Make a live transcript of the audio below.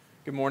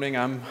Good morning.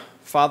 I'm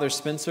Father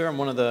Spencer. I'm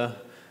one of the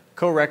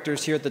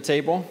co-rectors here at the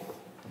table.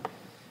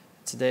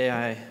 Today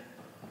I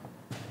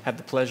have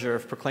the pleasure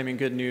of proclaiming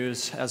good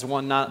news as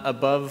one not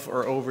above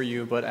or over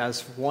you, but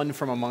as one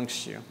from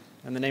amongst you.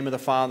 In the name of the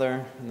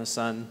Father, and the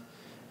Son,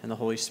 and the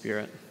Holy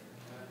Spirit.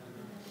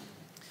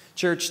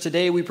 Church,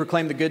 today we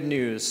proclaim the good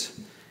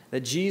news that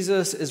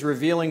Jesus is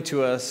revealing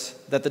to us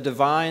that the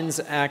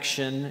divine's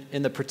action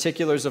in the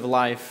particulars of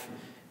life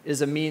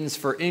is a means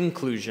for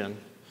inclusion,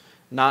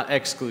 not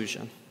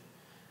exclusion.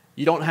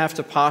 You don't have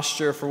to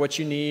posture for what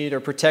you need or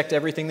protect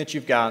everything that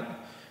you've got.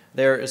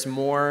 There is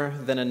more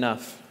than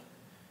enough.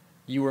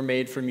 You were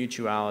made for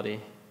mutuality.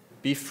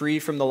 Be free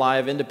from the lie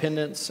of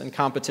independence and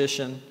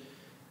competition.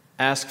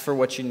 Ask for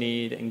what you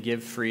need and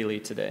give freely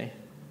today.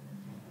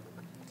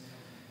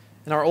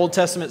 In our Old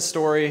Testament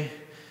story,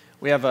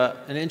 we have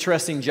an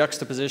interesting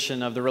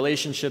juxtaposition of the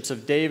relationships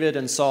of David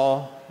and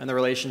Saul and the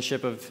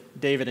relationship of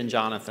David and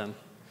Jonathan.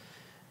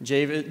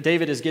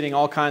 David is getting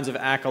all kinds of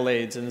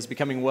accolades and is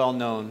becoming well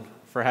known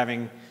for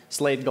having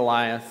slayed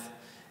Goliath.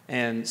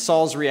 And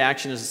Saul's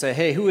reaction is to say,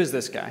 hey, who is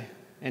this guy?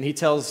 And he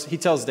tells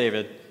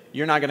David,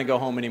 you're not going to go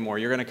home anymore.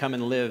 You're going to come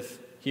and live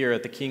here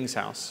at the king's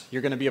house.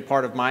 You're going to be a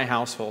part of my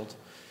household.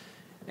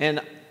 And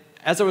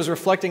as I was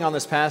reflecting on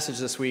this passage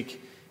this week,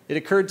 it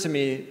occurred to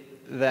me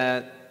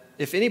that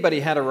if anybody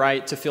had a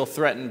right to feel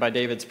threatened by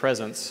David's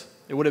presence,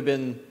 it would have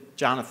been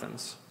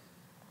Jonathan's.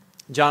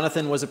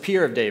 Jonathan was a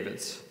peer of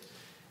David's,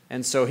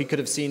 and so he could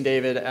have seen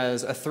David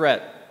as a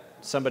threat,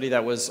 somebody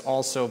that was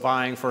also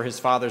vying for his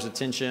father's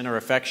attention or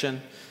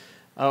affection,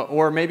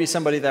 or maybe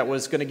somebody that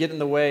was going to get in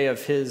the way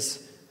of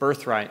his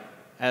birthright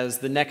as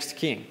the next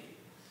king.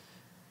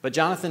 But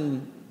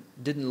Jonathan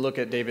didn't look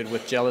at David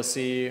with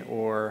jealousy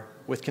or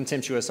with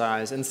contemptuous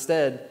eyes.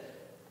 Instead,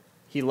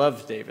 he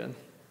loved David.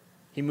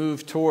 He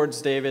moved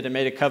towards David and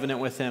made a covenant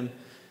with him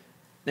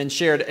and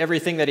shared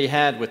everything that he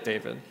had with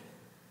David.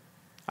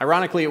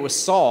 Ironically, it was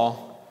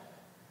Saul,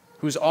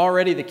 who's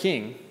already the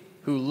king,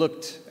 who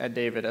looked at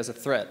David as a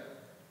threat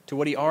to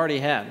what he already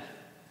had.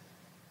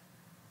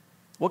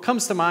 What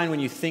comes to mind when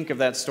you think of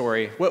that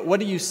story?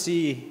 What do you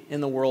see in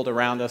the world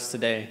around us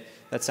today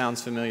that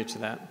sounds familiar to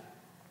that?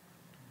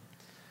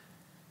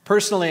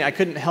 Personally, I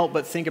couldn't help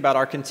but think about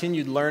our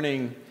continued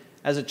learning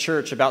as a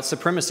church about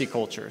supremacy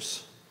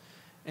cultures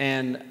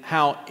and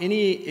how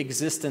any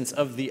existence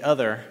of the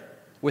other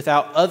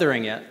without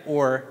othering it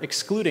or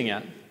excluding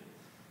it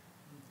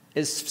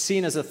is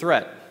seen as a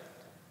threat.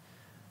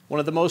 One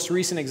of the most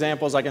recent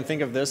examples I can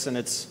think of this, and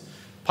it's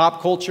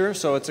pop culture,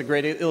 so it's a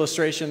great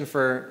illustration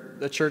for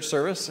the church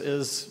service,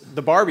 is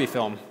the Barbie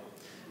film.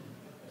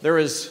 There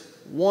is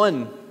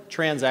one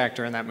trans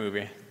actor in that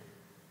movie.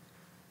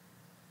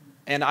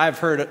 And I've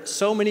heard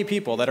so many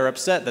people that are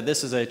upset that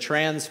this is a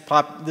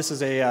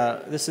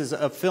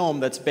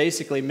film that's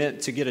basically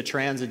meant to get a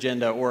trans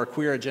agenda or a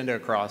queer agenda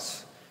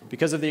across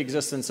because of the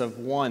existence of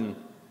one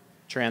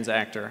trans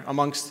actor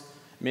amongst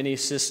many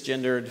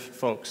cisgendered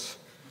folks.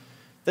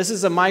 This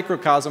is a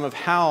microcosm of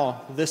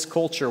how this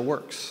culture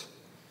works.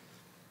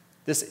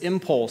 This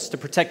impulse to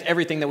protect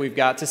everything that we've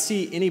got, to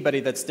see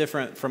anybody that's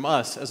different from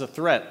us as a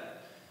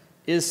threat,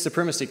 is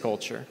supremacy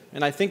culture.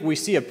 And I think we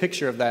see a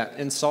picture of that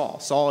in Saul.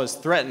 Saul is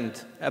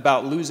threatened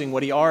about losing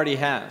what he already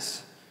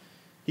has.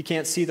 He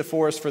can't see the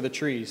forest for the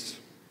trees.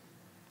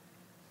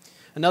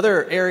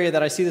 Another area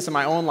that I see this in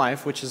my own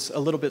life, which is a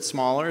little bit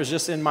smaller, is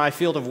just in my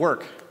field of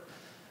work.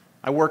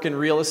 I work in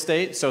real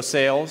estate, so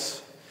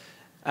sales.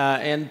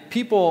 And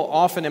people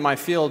often in my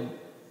field,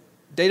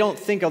 they don't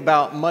think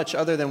about much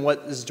other than what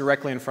is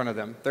directly in front of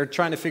them. They're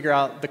trying to figure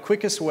out the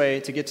quickest way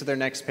to get to their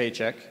next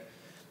paycheck.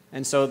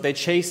 And so they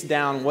chase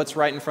down what's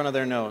right in front of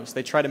their nose.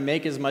 They try to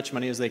make as much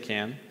money as they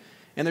can.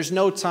 And there's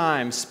no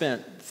time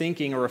spent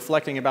thinking or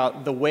reflecting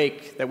about the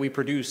wake that we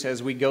produce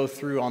as we go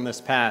through on this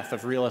path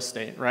of real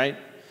estate, right?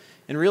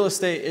 And real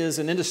estate is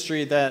an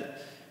industry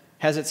that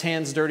has its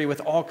hands dirty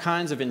with all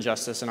kinds of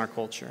injustice in our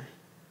culture,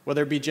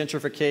 whether it be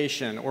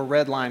gentrification or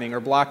redlining or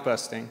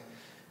blockbusting.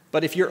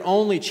 But if you're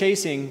only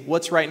chasing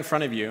what's right in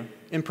front of you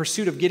in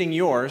pursuit of getting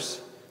yours,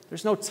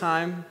 there's no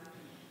time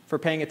for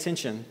paying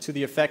attention to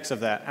the effects of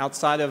that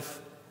outside of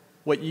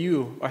what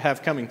you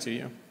have coming to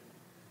you.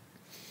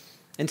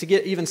 And to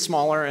get even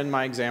smaller in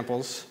my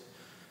examples,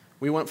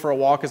 we went for a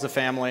walk as a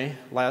family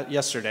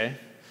yesterday.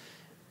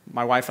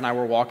 My wife and I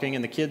were walking,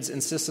 and the kids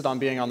insisted on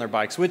being on their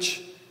bikes,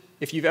 which,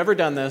 if you've ever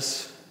done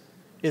this,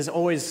 is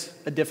always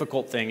a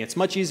difficult thing. It's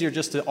much easier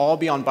just to all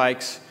be on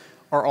bikes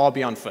or all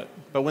be on foot.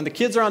 But when the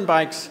kids are on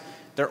bikes,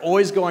 they're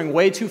always going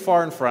way too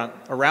far in front,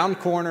 around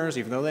corners,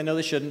 even though they know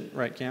they shouldn't,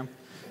 right, Cam?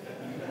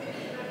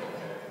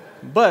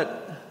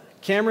 But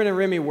Cameron and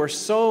Remy were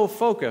so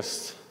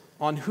focused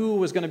on who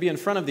was going to be in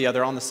front of the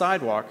other on the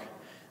sidewalk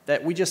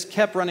that we just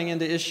kept running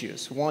into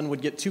issues. One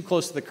would get too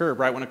close to the curb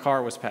right when a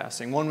car was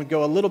passing. One would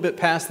go a little bit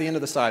past the end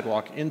of the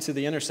sidewalk into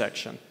the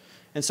intersection.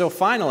 And so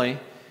finally,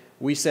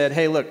 we said,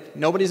 hey, look,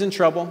 nobody's in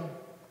trouble.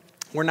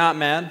 We're not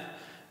mad,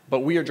 but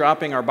we are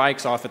dropping our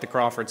bikes off at the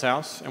Crawford's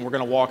house, and we're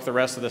going to walk the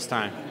rest of this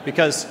time.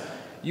 Because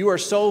you are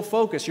so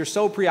focused, you're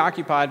so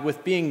preoccupied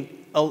with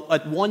being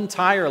at one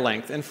tire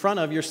length in front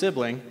of your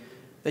sibling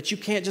that you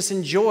can't just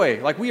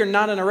enjoy. Like, we are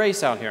not in a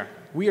race out here.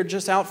 We are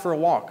just out for a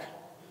walk.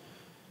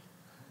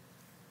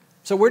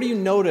 So where do you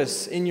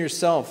notice in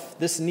yourself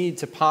this need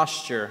to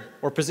posture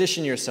or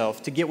position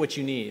yourself to get what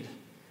you need,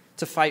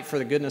 to fight for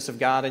the goodness of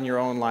God in your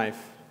own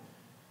life?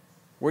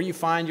 Where do you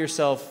find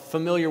yourself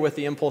familiar with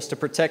the impulse to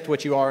protect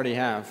what you already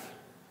have?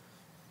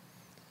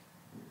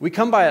 We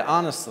come by it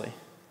honestly.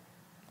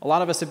 A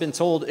lot of us have been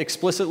told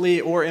explicitly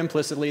or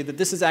implicitly that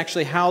this is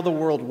actually how the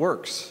world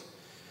works.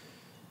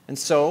 And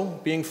so,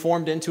 being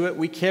formed into it,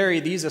 we carry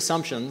these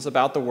assumptions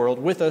about the world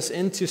with us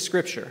into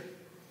Scripture.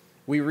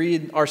 We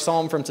read our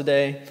psalm from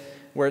today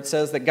where it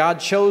says that God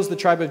chose the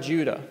tribe of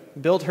Judah,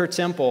 built her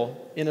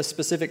temple in a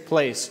specific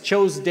place,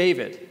 chose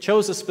David,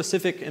 chose a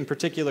specific and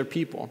particular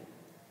people.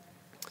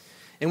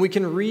 And we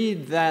can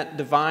read that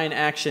divine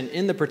action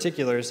in the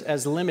particulars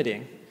as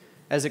limiting,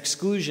 as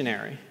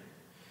exclusionary.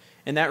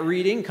 And that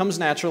reading comes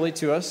naturally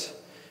to us,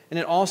 and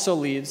it also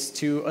leads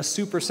to a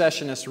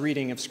supersessionist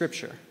reading of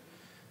Scripture.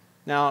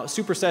 Now,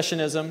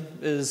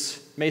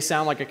 supersessionism may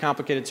sound like a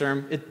complicated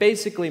term. It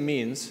basically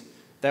means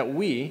that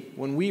we,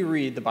 when we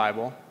read the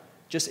Bible,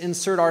 just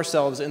insert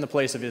ourselves in the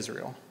place of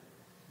Israel.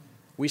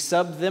 We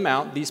sub them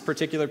out, these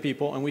particular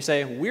people, and we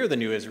say, we're the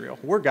new Israel.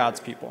 We're God's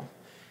people.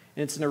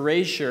 And it's an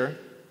erasure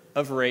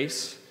of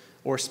race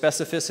or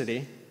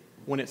specificity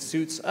when it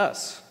suits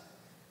us.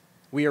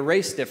 We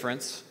erase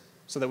difference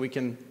so that we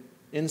can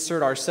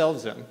insert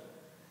ourselves in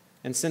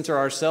and center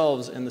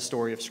ourselves in the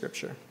story of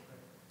Scripture.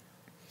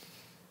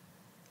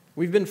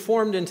 We've been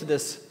formed into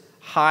this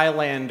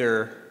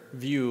Highlander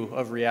view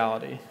of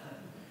reality.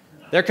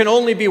 There can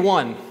only be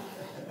one.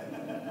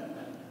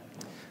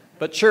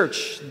 But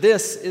church,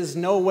 this is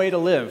no way to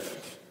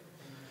live.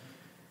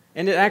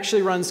 And it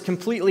actually runs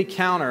completely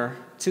counter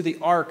to the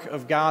arc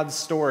of God's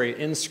story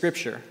in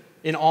Scripture,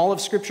 in all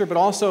of Scripture, but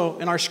also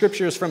in our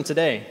Scriptures from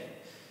today.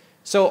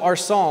 So our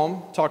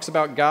psalm talks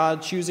about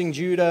God choosing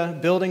Judah,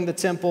 building the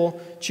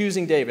temple,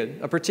 choosing David,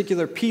 a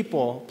particular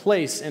people,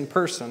 place, and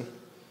person.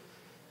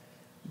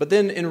 But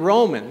then in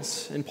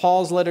Romans, in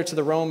Paul's letter to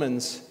the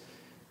Romans,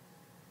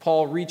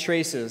 Paul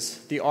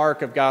retraces the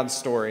arc of God's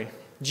story.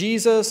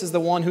 Jesus is the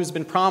one who's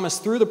been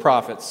promised through the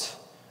prophets,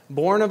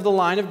 born of the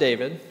line of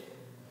David,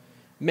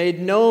 made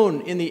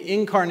known in the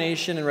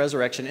incarnation and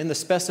resurrection, in the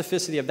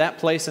specificity of that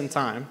place and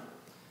time,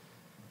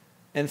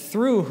 and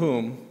through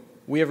whom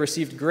we have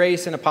received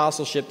grace and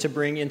apostleship to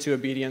bring into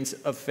obedience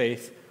of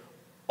faith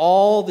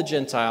all the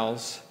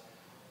Gentiles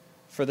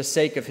for the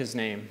sake of his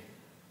name.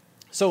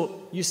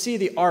 So you see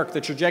the arc,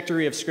 the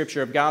trajectory of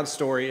Scripture, of God's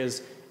story,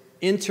 is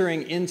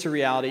entering into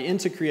reality,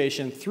 into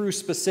creation, through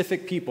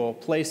specific people,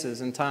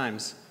 places, and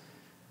times.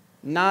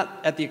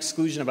 Not at the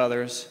exclusion of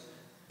others,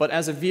 but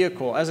as a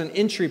vehicle, as an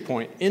entry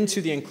point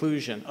into the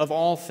inclusion of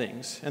all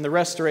things and the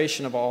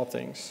restoration of all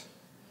things.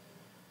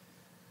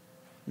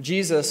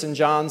 Jesus in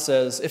John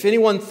says, "If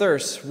anyone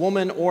thirsts,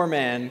 woman or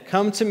man,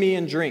 come to me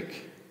and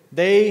drink.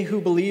 They who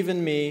believe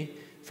in me,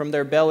 from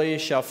their belly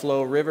shall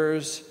flow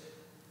rivers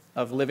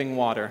of living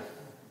water."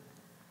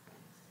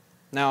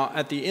 Now,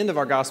 at the end of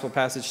our gospel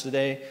passage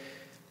today,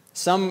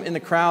 some in the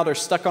crowd are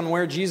stuck on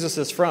where Jesus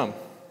is from.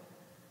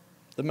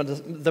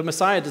 The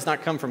Messiah does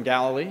not come from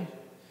Galilee.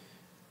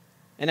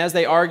 And as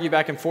they argue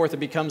back and forth, it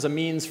becomes a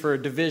means for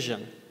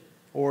division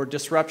or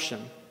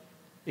disruption.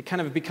 It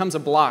kind of becomes a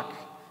block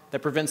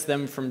that prevents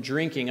them from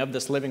drinking of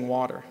this living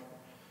water.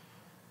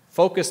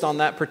 Focused on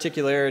that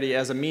particularity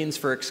as a means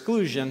for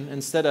exclusion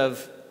instead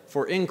of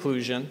for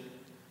inclusion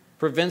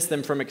prevents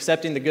them from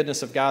accepting the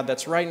goodness of God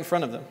that's right in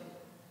front of them.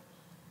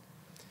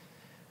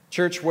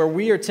 Church, where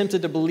we are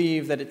tempted to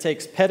believe that it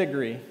takes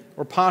pedigree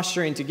or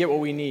posturing to get what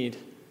we need,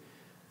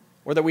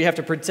 or that we have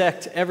to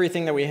protect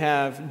everything that we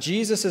have,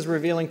 Jesus is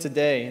revealing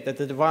today that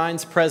the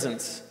divine's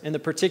presence in the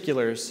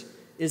particulars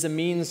is a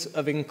means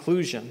of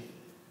inclusion.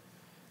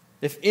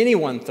 If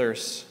anyone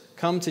thirsts,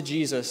 come to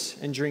Jesus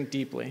and drink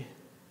deeply.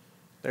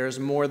 There is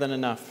more than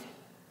enough.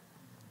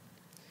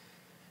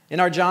 In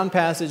our John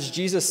passage,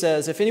 Jesus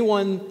says, "If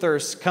anyone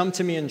thirsts, come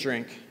to me and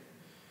drink.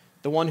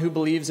 The one who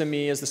believes in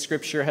me, as the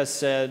Scripture has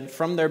said,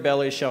 from their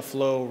belly shall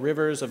flow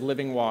rivers of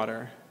living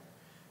water."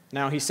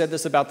 Now, he said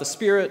this about the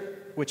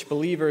Spirit, which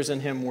believers in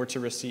him were to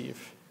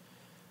receive.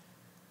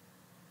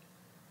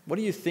 What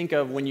do you think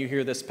of when you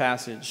hear this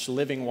passage,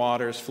 living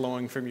waters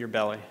flowing from your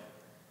belly?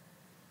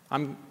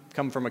 I'm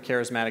come from a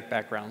charismatic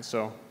background,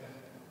 so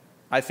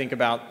I think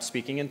about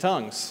speaking in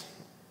tongues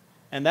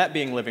and that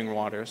being living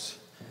waters.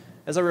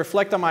 As I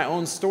reflect on my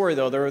own story,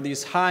 though, there are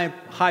these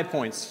high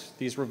points,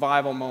 these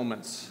revival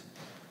moments.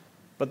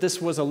 But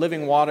this was a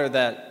living water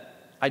that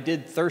I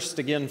did thirst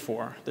again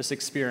for, this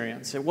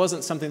experience. It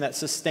wasn't something that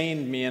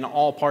sustained me in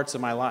all parts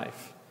of my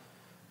life.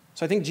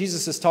 So I think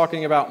Jesus is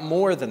talking about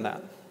more than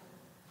that.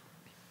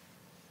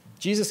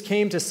 Jesus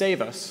came to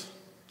save us.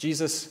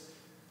 Jesus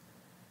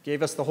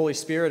gave us the Holy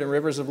Spirit and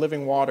rivers of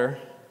living water.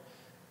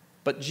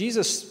 But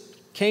Jesus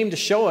came to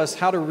show us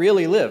how to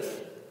really live,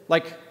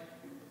 like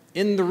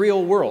in the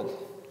real world.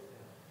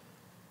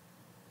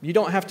 You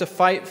don't have to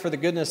fight for the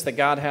goodness that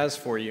God has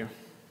for you.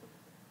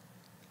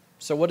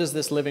 So what is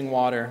this living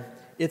water?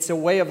 It's a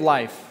way of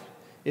life.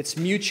 It's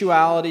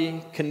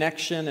mutuality,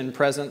 connection, and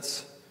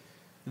presence.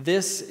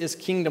 This is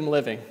kingdom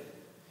living.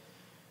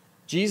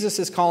 Jesus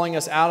is calling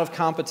us out of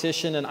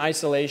competition and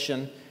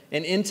isolation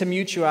and into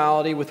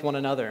mutuality with one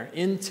another,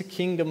 into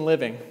kingdom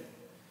living.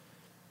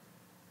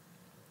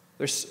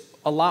 There's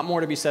a lot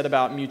more to be said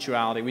about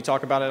mutuality. We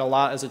talk about it a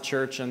lot as a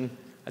church, and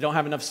I don't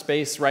have enough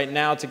space right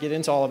now to get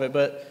into all of it,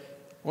 but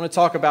I want to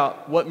talk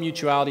about what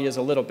mutuality is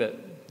a little bit.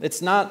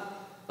 It's not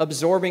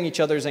absorbing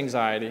each other's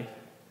anxiety,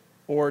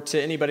 or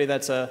to anybody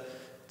that's a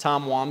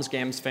Tom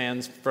Wamsgams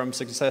fan from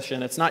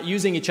Succession, it's not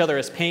using each other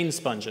as pain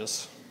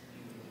sponges.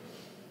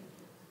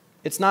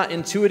 It's not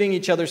intuiting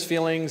each other's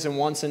feelings and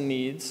wants and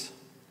needs.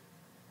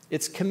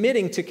 It's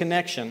committing to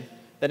connection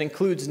that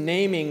includes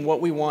naming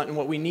what we want and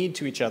what we need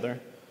to each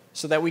other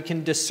so that we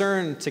can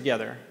discern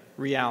together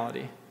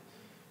reality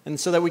and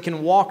so that we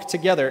can walk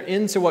together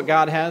into what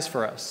God has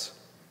for us.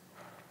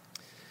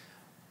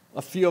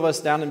 A few of us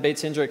down in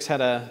Bates Hendricks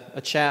had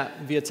a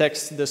chat via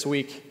text this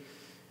week,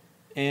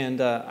 and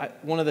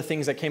one of the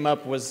things that came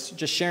up was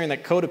just sharing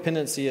that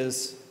codependency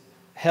is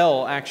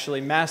hell actually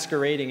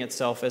masquerading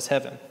itself as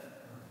heaven.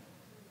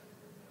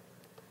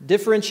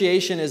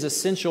 Differentiation is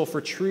essential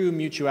for true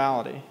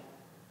mutuality.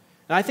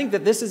 And I think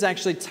that this is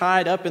actually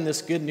tied up in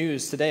this good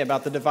news today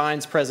about the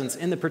divine's presence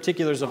in the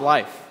particulars of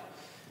life.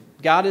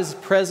 God is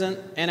present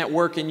and at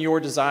work in your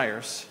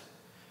desires.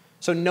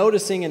 So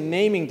noticing and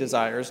naming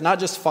desires, not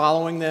just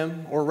following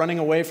them or running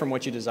away from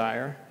what you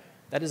desire,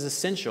 that is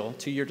essential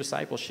to your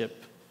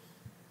discipleship.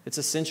 It's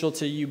essential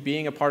to you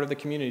being a part of the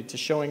community, to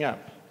showing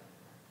up.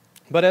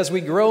 But as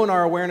we grow in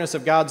our awareness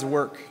of God's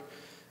work,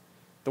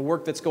 the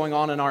work that's going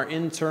on in our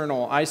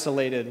internal,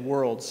 isolated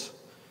worlds,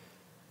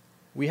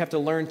 we have to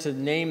learn to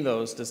name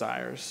those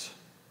desires,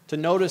 to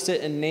notice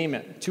it and name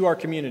it to our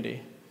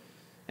community.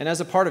 And as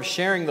a part of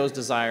sharing those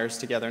desires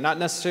together, not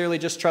necessarily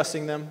just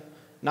trusting them,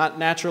 not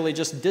naturally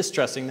just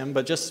distrusting them,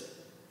 but just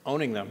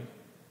owning them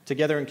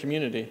together in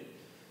community.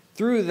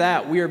 Through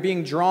that, we are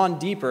being drawn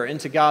deeper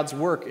into God's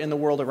work in the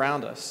world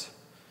around us.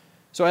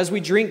 So as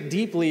we drink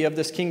deeply of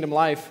this kingdom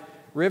life,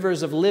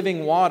 rivers of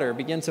living water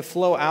begin to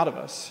flow out of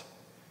us.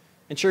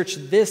 And church,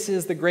 this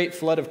is the great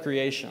flood of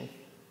creation.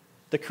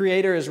 The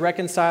Creator is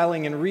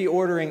reconciling and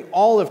reordering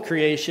all of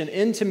creation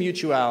into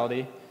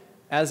mutuality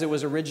as it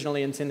was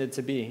originally intended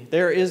to be.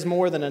 There is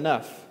more than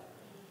enough.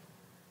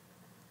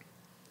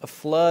 A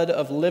flood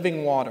of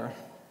living water.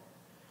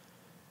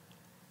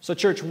 So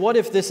church, what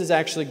if this is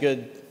actually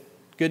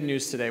good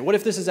news today? What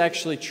if this is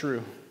actually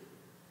true?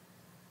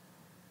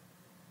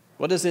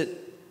 What does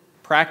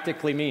it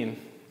practically mean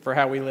for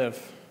how we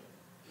live?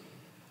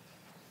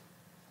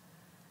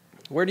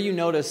 Where do you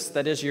notice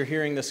that as you're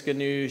hearing this good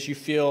news, you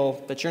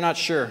feel that you're not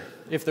sure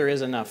if there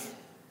is enough?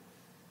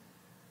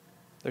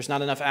 There's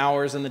not enough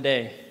hours in the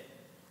day.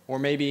 Or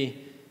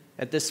maybe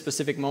at this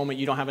specific moment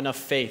you don't have enough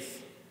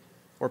faith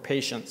or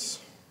patience.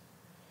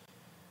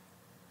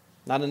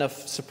 Not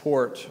enough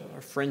support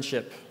or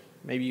friendship.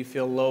 Maybe you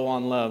feel low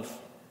on love.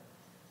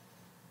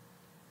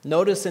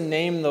 Notice and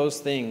name those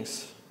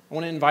things. I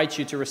want to invite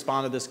you to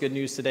respond to this good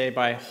news today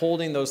by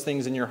holding those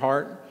things in your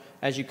heart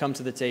as you come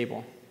to the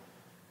table.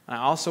 And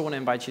I also want to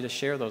invite you to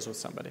share those with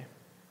somebody.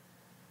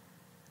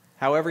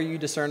 However you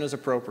discern is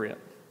appropriate.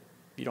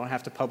 You don't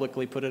have to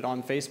publicly put it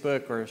on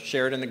Facebook or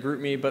share it in the group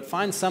me, but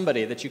find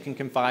somebody that you can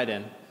confide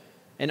in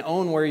and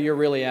own where you're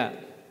really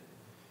at.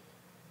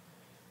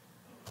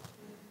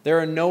 There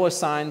are no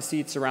assigned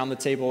seats around the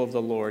table of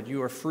the Lord.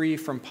 You are free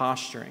from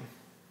posturing.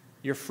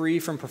 You're free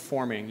from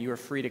performing. You are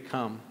free to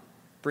come,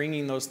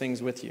 bringing those things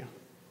with you.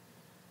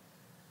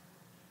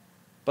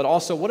 But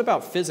also, what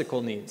about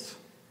physical needs?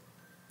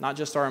 Not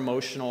just our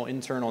emotional,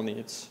 internal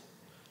needs.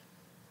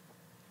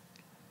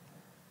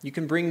 You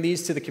can bring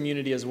these to the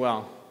community as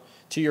well,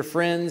 to your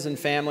friends and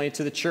family,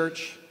 to the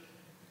church.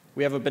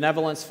 We have a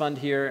benevolence fund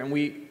here, and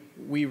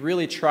we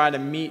really try to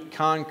meet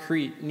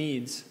concrete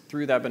needs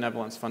through that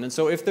benevolence fund. And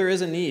so if there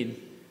is a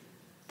need,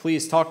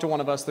 please talk to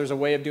one of us. There's a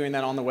way of doing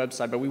that on the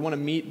website, but we want to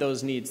meet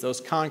those needs, those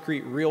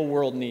concrete,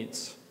 real-world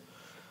needs.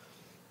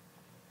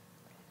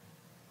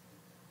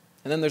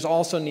 And then there's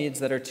also needs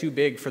that are too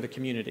big for the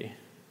community.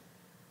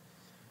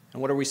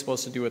 And what are we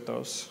supposed to do with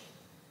those?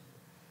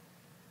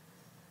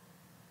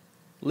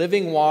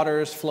 Living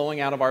waters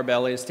flowing out of our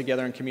bellies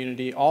together in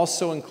community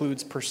also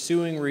includes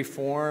pursuing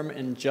reform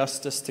and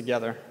justice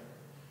together.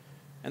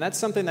 And that's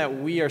something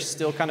that we are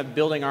still kind of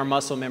building our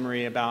muscle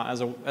memory about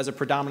as a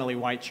predominantly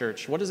white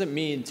church. What does it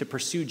mean to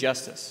pursue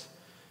justice?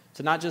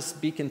 To not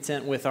just be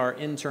content with our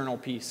internal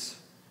peace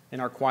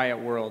in our quiet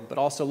world, but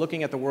also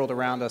looking at the world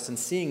around us and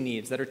seeing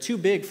needs that are too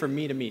big for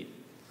me to meet.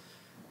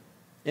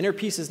 Inner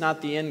peace is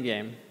not the end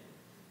game,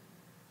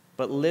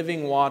 but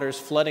living waters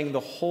flooding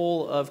the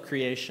whole of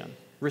creation,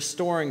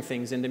 restoring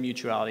things into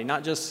mutuality,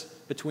 not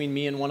just between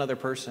me and one other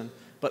person,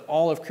 but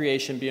all of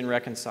creation being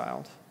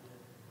reconciled.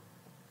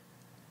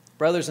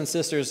 Brothers and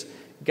sisters,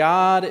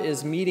 God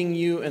is meeting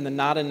you in the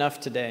not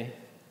enough today.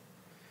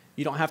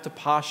 You don't have to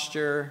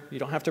posture. You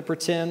don't have to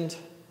pretend.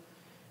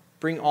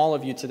 Bring all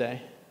of you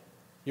today.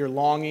 your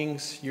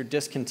longings, your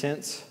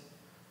discontents,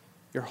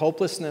 your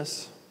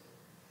hopelessness.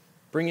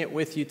 Bring it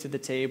with you to the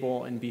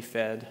table and be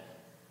fed.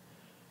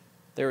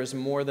 There is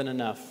more than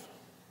enough.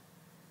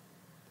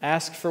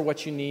 Ask for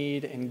what you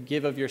need and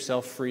give of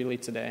yourself freely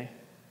today.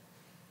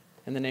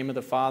 In the name of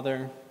the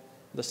Father,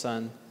 the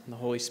Son, and the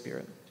Holy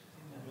Spirit.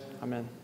 Amen.